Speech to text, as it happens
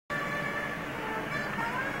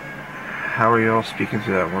how are y'all speaking to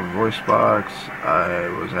that one voice box? I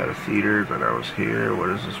was at a theater, then I was here. What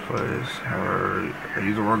is this place? How are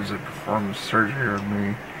you the ones that performed surgery on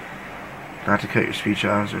me? Not to cut your speech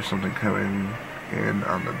out, is there something coming in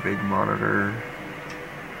on the big monitor?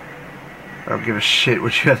 I don't give a shit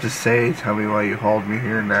what you have to say. Tell me why you hauled me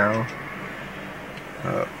here now.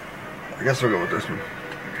 I guess we'll go with this one.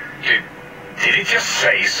 Did he just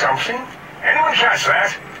say something? Anyone catch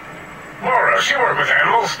that? Moros, you work with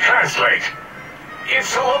animals. Translate.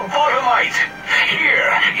 It's a lobotomite.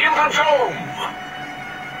 Here, in the dome.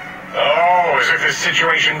 Oh, as if this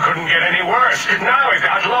situation couldn't get any worse. Now we've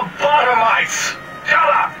got lobotomites.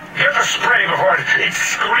 Tella, get the spray before it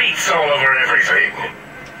excretes all over everything.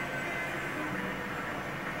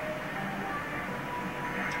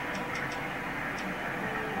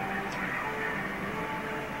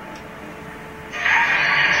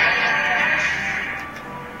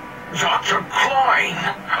 Dr. Klein,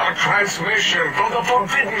 a transmission from the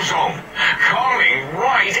Forbidden Zone, coming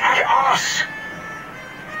right at us.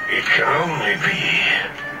 It can only be.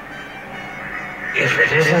 If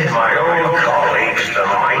it isn't my old colleagues, the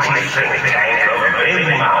mighty think tank of Big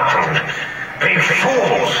Mountain, Big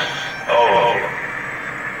Fools. Oh,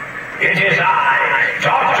 it is I,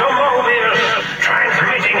 Dr. Mobius,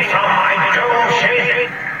 transmitting from my dome-shaped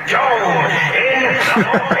dome in the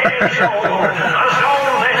Forbidden Zone, a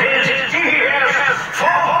zone that is, yes,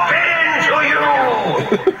 forbidden to you.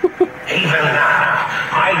 Even now,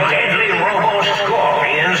 my deadly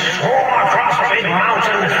robo-scorpions swarm across Big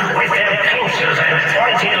Mountain with their pincers and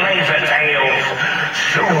pointy laser tails.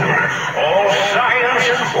 Soon, all science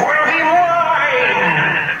will be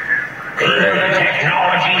mine. Even the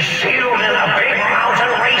technology sealed in the Big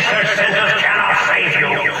Mountain research centers cannot save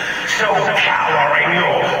you. So cower in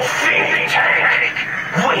your think tank.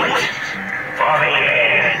 Wait for the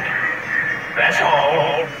end. That's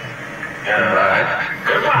all.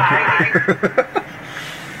 Goodbye.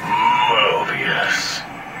 Mobius.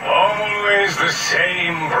 Always the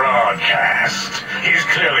same broadcast. He's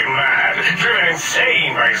clearly mad, driven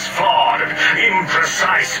insane by his flawed and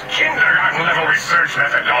imprecise kindergarten-level research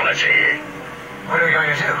methodology. What are we going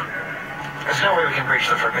to do? There's no way we can breach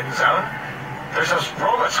the Forbidden Zone. There's those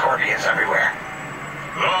robot scorpions everywhere.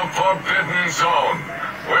 The Forbidden Zone,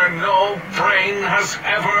 where no brain has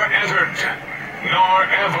ever entered, nor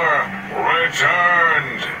ever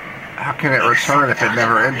returned. How can it return if it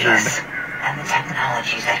never entered? And the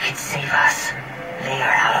technologies that could save us, they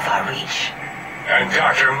are out of our reach. And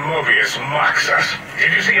Dr. Mobius mocks us.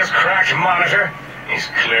 Did you see his cracked monitor? He's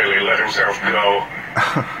clearly let himself go.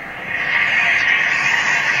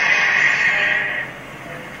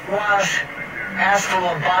 What? Ask the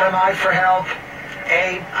lobotomite for help?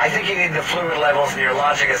 A, I think you need the fluid levels in your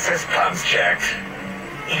logic assist pumps checked.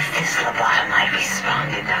 If this lobotomite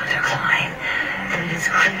responded, Dr. Klein, then it is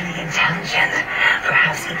clearly intelligent,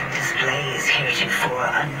 perhaps even displays heretofore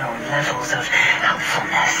unknown levels of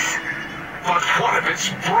helpfulness. But what of its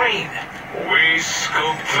brain? We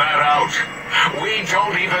scooped that out. We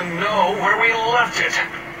don't even know where we left it.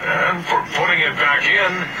 And for putting it back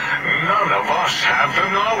in, none of us have the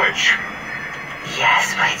knowledge.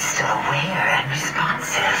 Yes, but it's still aware and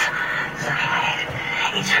responsive. Look at it.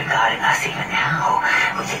 It's regarding us even now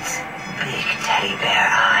with its big teddy bear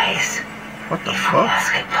eyes. What the If fuck? we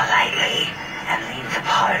ask it politely and leave the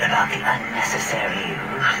part about the unnecessary,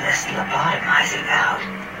 ruthless lobotomizing out,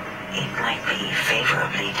 it might be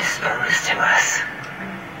favorably disposed to us.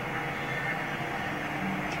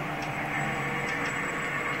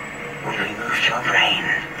 We removed your brain,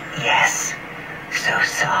 yes. So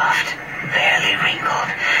soft, barely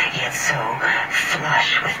wrinkled, yet so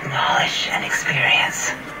flush with knowledge and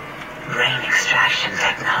experience. Brain extraction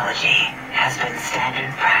technology has been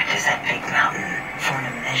standard practice at Big Mountain for an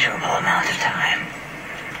immeasurable amount of time.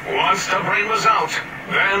 Once the brain was out,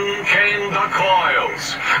 then came the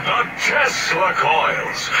coils. The Tesla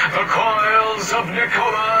coils. The coils of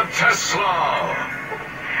Nikola Tesla.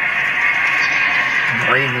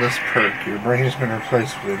 Brainless perk. Your brain has been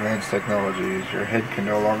replaced with advanced technologies. Your head can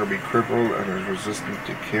no longer be crippled and is resistant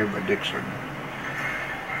to chem addiction.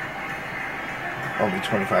 Only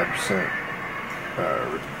 25%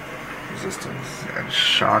 resistance and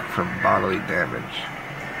shock from bodily damage.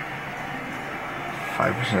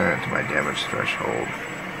 5% to my damage threshold.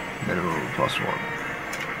 Minimum of +1.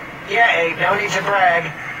 Yeah, Abe, no need to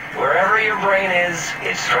brag. Wherever your brain is,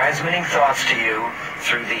 it's transmitting thoughts to you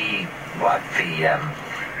through the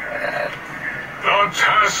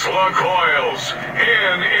Tesla coils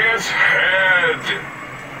in its head.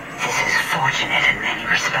 This is fortunate in many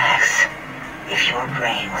respects. If your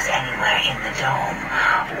brain was anywhere in the dome,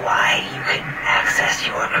 why, you could access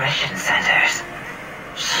your aggression centers.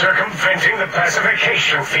 Circumventing the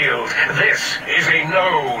pacification field. This is a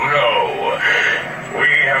no-no. We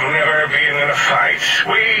have never been in a fight.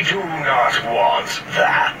 We do not want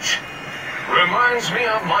that. Reminds me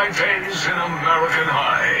of my days in American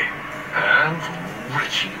High. And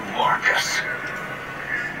Richie Marcus.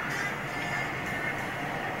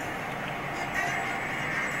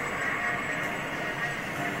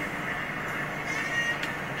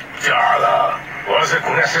 Darla, was it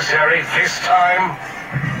necessary this time?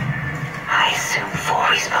 I assume full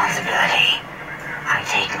responsibility. I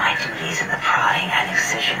take my duties in the prodding and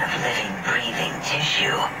excision of living, breathing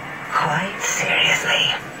tissue quite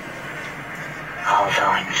seriously.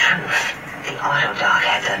 Although in truth, the autodoc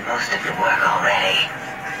had done most of the work already.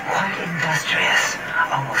 Quite industrious,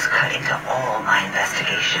 almost cut into all my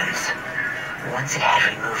investigations. Once it had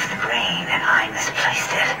removed the brain and I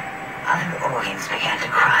misplaced it, other organs began to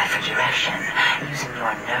cry for direction, using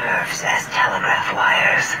your nerves as telegraph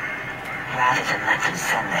wires. Rather than let them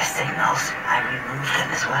send their signals, I removed them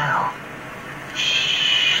as well.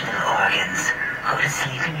 Shh, little organs. Go to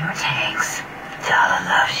sleep in your tanks. Dala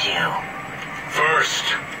loves you. First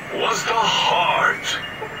was the heart.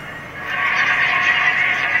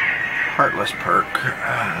 Heartless perk.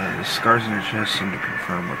 The scars in your chest seem to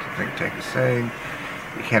confirm what the think tank is saying.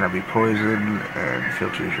 You cannot be poisoned and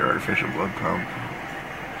filters your artificial blood pump.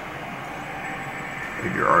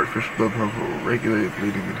 And your artificial blood pump will regulate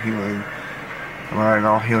bleeding and healing, allowing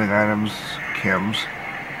all healing items, chems,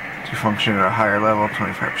 to function at a higher level,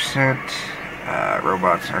 25%.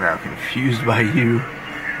 Robots are now confused by you,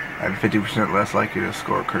 and 50% less likely to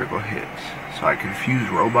score critical hits. So I confuse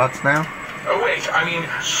robots now? Oh, wait, I mean,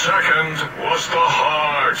 second was the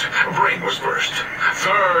heart. Brain was first.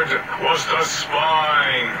 Third was the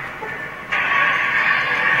spine.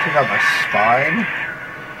 Take out my spine?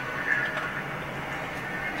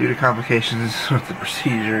 Due to complications with the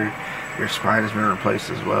procedure, your spine has been replaced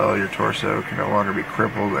as well. Your torso can no longer be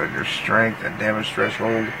crippled, and your strength and damage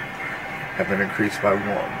threshold have been increased by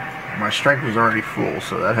 1. My strength was already full,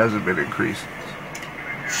 so that hasn't been increased.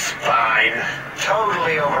 Spine.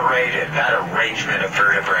 Totally overrated, that arrangement of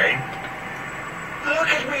vertebrae. Look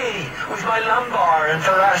at me, with my lumbar and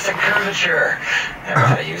thoracic curvature. Never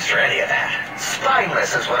had a use for any of that.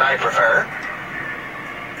 Spineless is what I prefer.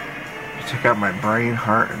 You took out my brain,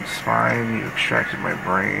 heart, and spine. You extracted my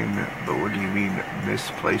brain, but what do you mean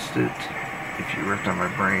misplaced it? If you ripped out my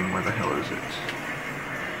brain, where the hell is it?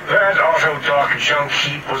 That autodoc junk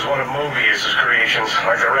heap was one of Mobius's creations,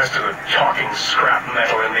 like the rest of the talking scrap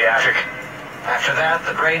metal in the attic. After that,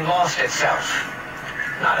 the brain lost itself.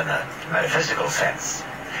 Not in the metaphysical sense.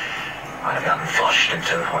 Might have gotten flushed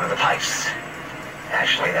into one of the pipes.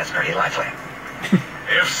 Actually, that's pretty likely.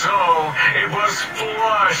 If so, it was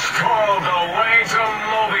flushed all the way to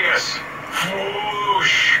Mobius.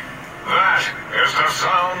 Flush. That is the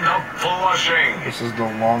sound of flushing. This is the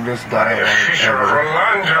longest By the dialogue Fisher of ever.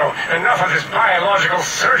 Rolando, enough of this biological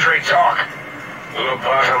surgery talk.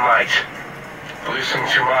 Lobotomite, listen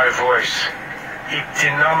to my voice. It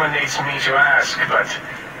denominates me to ask, but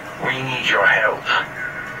we need your help.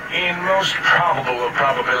 In most probable of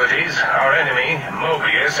probabilities, our enemy,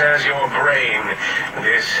 Mobius, has your brain.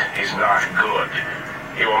 This is not good.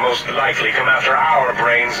 He will most likely come after our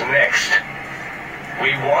brains next.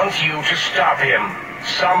 We want you to stop him,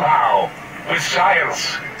 somehow, with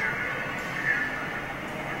science.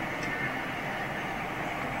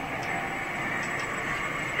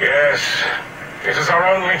 Yes, it is our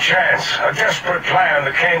only chance, a desperate plan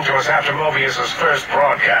that came to us after Mobius's first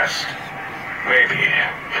broadcast. Maybe,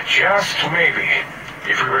 just maybe,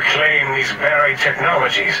 if we reclaim these buried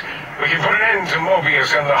technologies, we can put an end to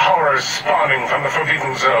Mobius and the horrors spawning from the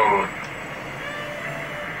Forbidden Zone.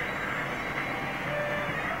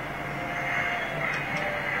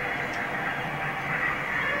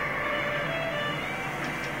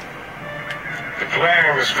 The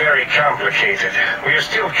plan is very complicated. We are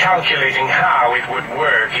still calculating how it would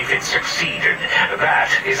work if it succeeded.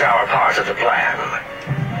 That is our part of the plan.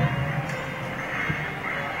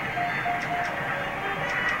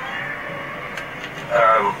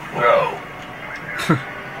 No.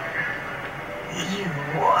 You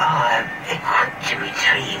are equipped to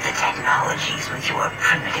retrieve the technologies with your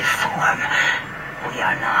primitive form. We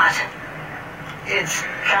are not. It's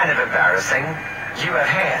kind of embarrassing. You have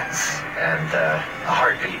hands, and a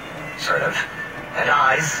heartbeat, sort of. And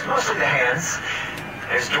eyes, mostly the hands.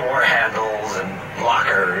 There's door handles and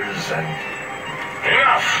lockers and...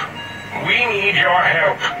 Enough! We need your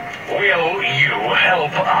help. Will you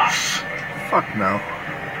help us? Fuck no.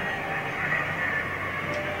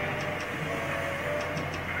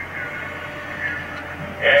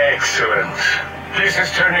 Excellent. This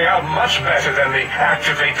is turning out much better than the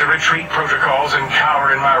activate the retreat protocols and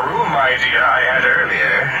cower in my room idea I had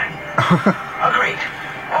earlier. Agreed.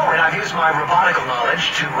 Oh, and I've used my robotical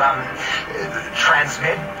knowledge to,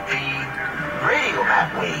 transmit the radio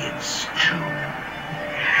map waves to...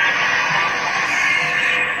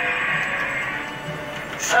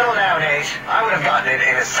 Settle down, 8. I would have gotten it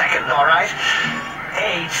in a second, all right?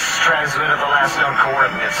 8's transmitted the last known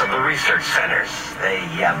coordinates of the research centers. They,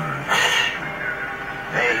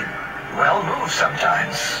 well, move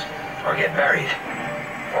sometimes. Or get buried.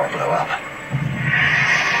 Or blow up.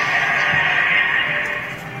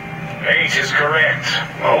 8 is correct.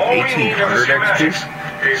 All we need are the schematics.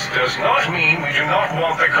 This does not mean we do not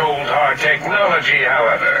want the cold hard technology,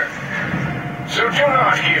 however. So do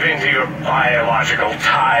not give in to your biological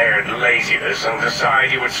tired laziness and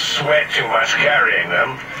decide you would sweat too much carrying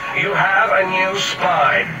them. You have a new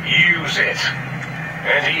spine. Use it.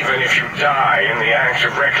 And even if you die in the act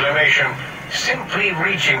of reclamation, simply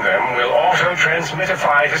reaching them will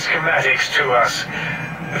auto-transmitify the schematics to us.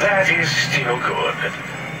 That is still good.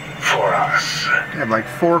 For us. Yeah, like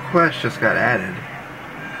 4 quests just got added.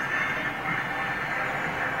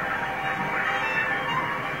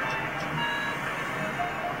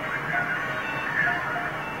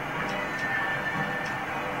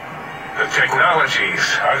 The technologies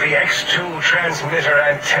are the X2 transmitter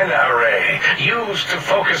antenna array, used to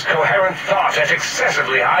focus coherent thought at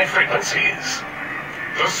excessively high frequencies.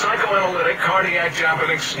 The psychoanalytic cardiac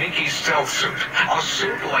dampening sneaky stealth suit. A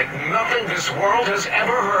suit like nothing this world has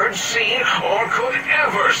ever heard, seen, or could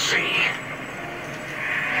ever see.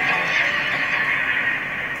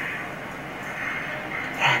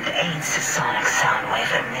 And 8's sonic sound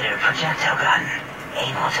wave emitter projectile gun,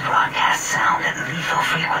 able to broadcast sound at lethal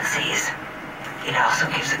frequencies. It also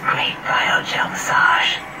gives a great biogel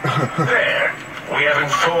massage. There. We have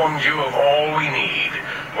informed you of all we need.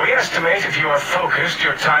 We estimate if you are focused,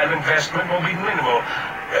 your time investment will be minimal,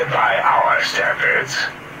 by our standards.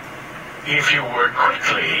 If you work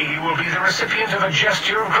quickly, you will be the recipient of a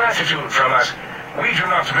gesture of gratitude from us. We do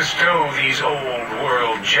not bestow these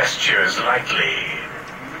old-world gestures lightly.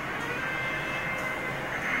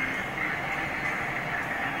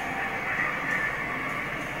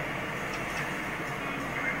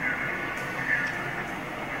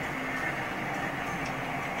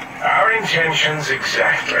 Our intentions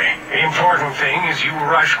exactly. The important thing is you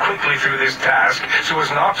rush quickly through this task so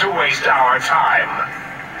as not to waste our time.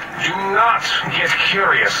 Do not get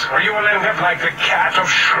curious, or you will end up like the cat of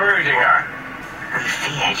Schrödinger. We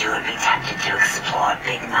feared you would be tempted to explore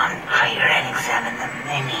Big Mountain Crater and examine the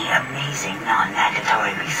many amazing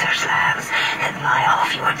non-mandatory research labs that lie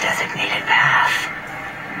off your designated path.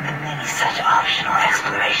 The many such optional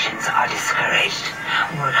explorations are discouraged.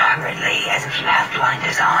 Work hurriedly as if you have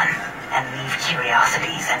blinders on, and leave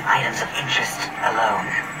curiosities and items of interest alone.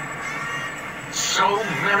 So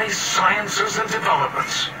many sciences and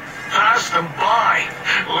developments. Pass them by.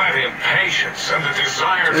 Let impatience and the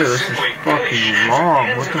desire to This is simply fucking finish long.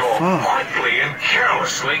 end What it the all fuck? quickly and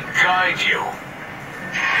carelessly guide you.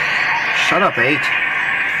 Shut up, 8.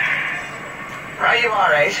 Right you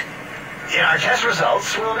are, 8. In our test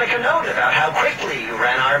results, we'll make a note about how quickly you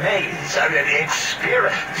ran our maze.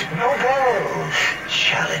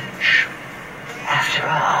 Challenge. After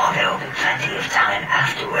all, there will be plenty of time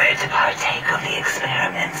afterward to partake of the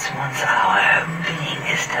experiments once our bidding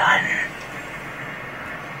is done.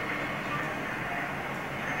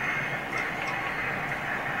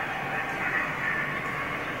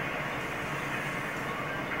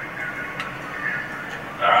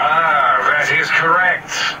 That is correct.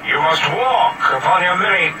 You must walk upon your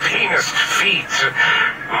many penised feet.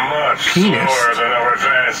 Much slower than our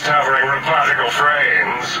advanced hovering robotical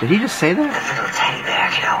frames. Did he just say The that? little teddy bear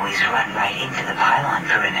could always run right into the pylon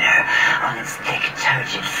perimeter on its thick,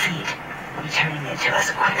 turgid feet, returning it to us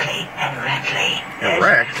quickly and rectly.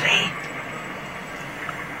 Directly?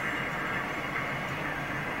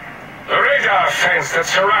 The radar fence that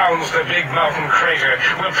surrounds the Big Mountain Crater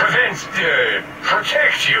will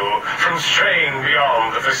protect you from straying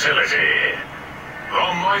beyond the facility. The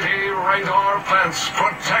mighty radar fence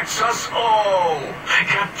protects us all.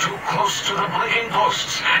 Get too close to the blinking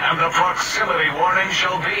posts, and the proximity warning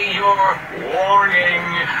shall be your warning.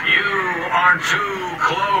 You are too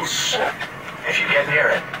close. If you get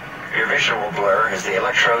near it, your vision will blur as the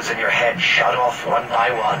electrodes in your head shut off one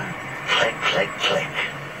by one. Click, click, click.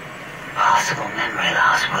 Possible memory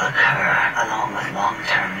loss will occur along with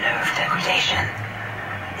long-term nerve degradation.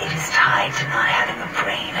 It is tied to not having a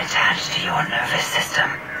brain attached to your nervous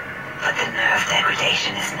system. But the nerve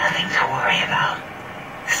degradation is nothing to worry about.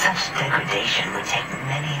 Such degradation would take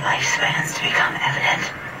many lifespans to become evident,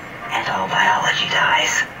 and all biology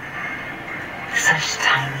dies. Such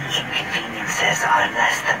tiny inconveniences are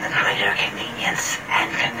less than the greater convenience and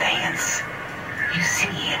conveyance. You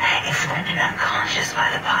see, if rendered unconscious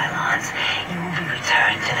by the pylons, you will be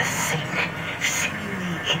returned to the sink,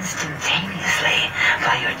 seemingly instantaneously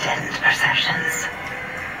by your deadened perceptions.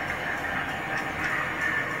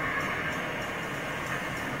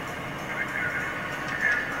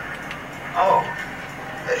 Oh,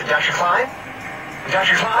 Dr. Klein?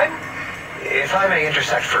 Dr. Klein? If I may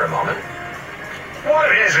intersect for a moment.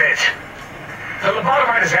 What is it? The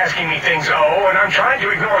lobotomite is asking me things, and I'm trying to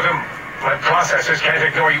ignore them. My processors can't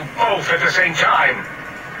ignore you both at the same time.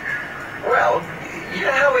 Well, you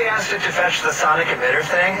know how we asked it to fetch the sonic emitter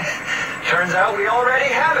thing? Turns out we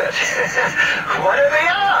already have it. What are the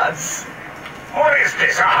odds? What is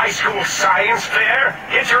this, a high school science fair?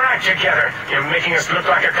 Interact together. You're making us look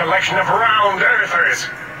like a collection of round earthers.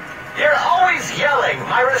 You're always yelling.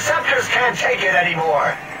 My receptors can't take it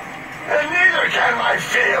anymore. And neither can my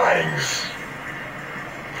feelings.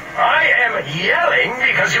 I am yelling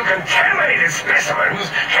because you contaminated specimens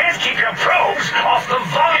can't keep your probe